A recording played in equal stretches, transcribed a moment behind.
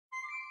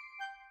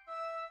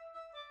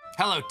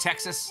Hello,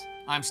 Texas.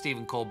 I'm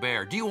Stephen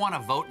Colbert. Do you want to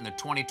vote in the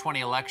 2020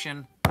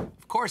 election?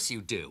 Of course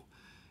you do.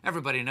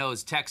 Everybody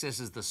knows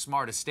Texas is the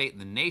smartest state in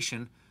the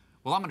nation.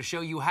 Well, I'm going to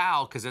show you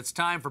how, because it's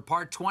time for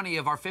part 20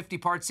 of our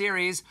 50-part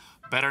series,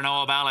 Better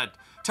Know a Ballot.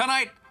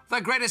 Tonight,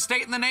 the greatest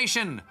state in the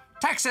nation,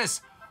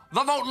 Texas,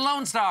 the voting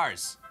Lone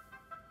Stars.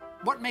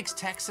 What makes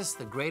Texas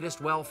the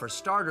greatest? Well, for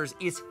starters,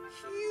 it's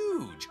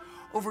huge.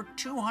 Over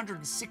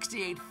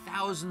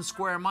 268,000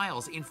 square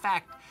miles. In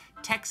fact,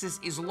 Texas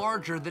is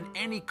larger than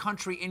any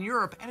country in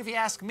Europe. And if you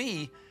ask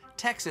me,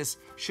 Texas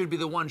should be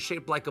the one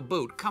shaped like a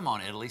boot. Come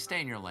on, Italy,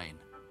 stay in your lane.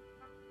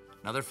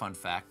 Another fun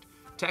fact,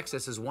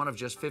 Texas is one of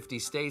just 50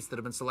 states that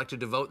have been selected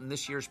to vote in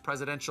this year's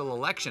presidential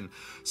election.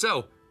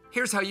 So,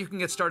 here's how you can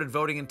get started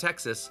voting in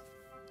Texas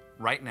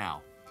right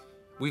now.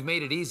 We've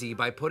made it easy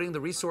by putting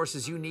the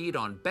resources you need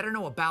on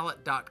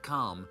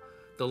betterknowaballot.com.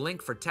 The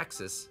link for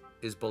Texas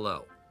is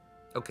below.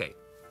 Okay,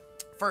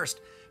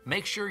 first,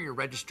 make sure you're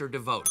registered to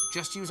vote.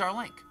 Just use our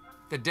link.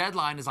 The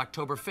deadline is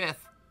October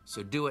 5th,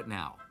 so do it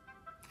now.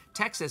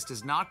 Texas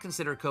does not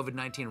consider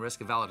COVID-19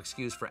 risk a valid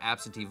excuse for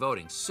absentee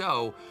voting,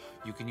 so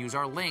you can use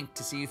our link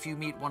to see if you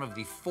meet one of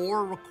the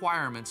 4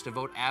 requirements to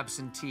vote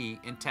absentee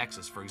in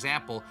Texas. For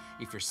example,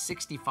 if you're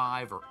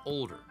 65 or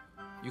older.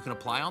 You can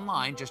apply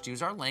online, just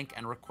use our link,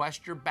 and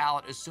request your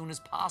ballot as soon as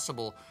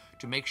possible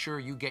to make sure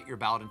you get your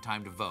ballot in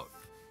time to vote.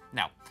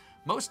 Now,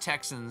 most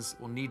Texans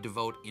will need to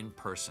vote in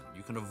person.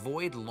 You can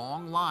avoid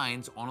long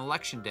lines on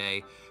Election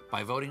Day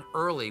by voting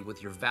early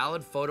with your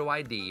valid photo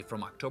ID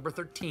from October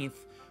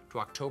 13th to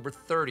October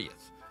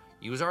 30th.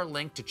 Use our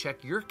link to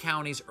check your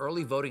county's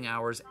early voting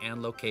hours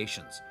and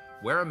locations.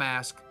 Wear a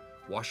mask,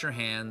 wash your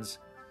hands,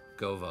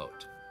 go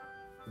vote.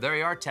 There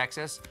you are,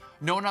 Texas.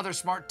 Know another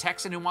smart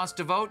Texan who wants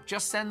to vote?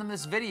 Just send them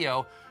this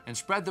video and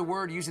spread the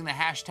word using the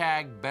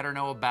hashtag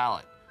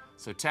BetterKnowABallot.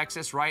 So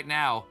Texas, right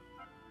now,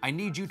 I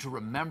need you to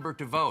remember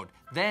to vote.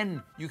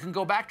 Then you can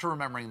go back to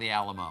remembering the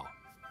Alamo.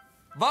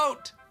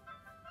 Vote!